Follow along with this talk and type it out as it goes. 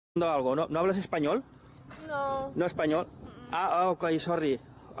Algo. ¿No hablas español? No. No español? Okay, sorry.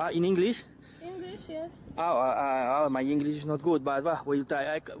 In English? English, yes. My English is not good, but we'll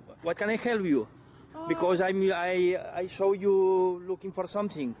try. What can I help you? Because I saw you looking for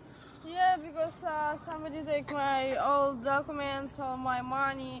something. Yeah, because somebody take my all documents, all my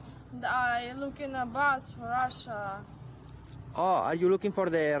money. I look in a bus for Russia. Oh, are you looking for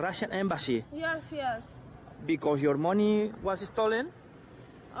the Russian embassy? Yes, yes. Because your money was stolen?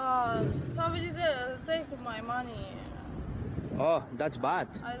 Somebody take my money. Oh, that's bad.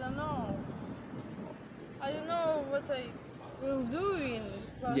 I don't know. I don't know what I will do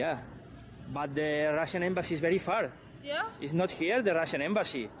Yeah, but the Russian embassy is very far. Yeah? It's not here, the Russian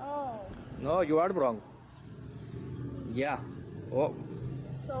embassy. Oh. No, you are wrong. Yeah. Oh.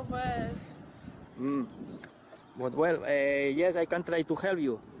 So bad. But well, yes, I can try to help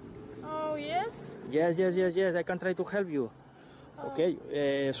you. Oh, yes? Yes, I can try to help you.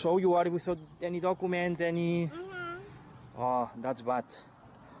 Okay, so you are without any document, any... Oh, that's bad.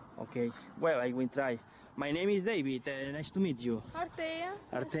 Okay, well, I will try. My name is David, nice to meet you. Arteia.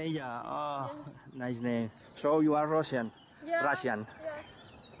 Arteia, oh, Yes. nice name. So you are Russian? Yeah. Russian.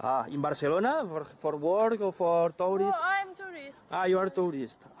 Yes. In Barcelona, for work or for tourist? Oh, I'm tourist. You are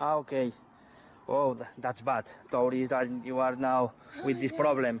tourist. Okay. Oh, that's bad. Tourist, and you are now with this Yes.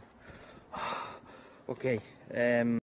 problem. Okay.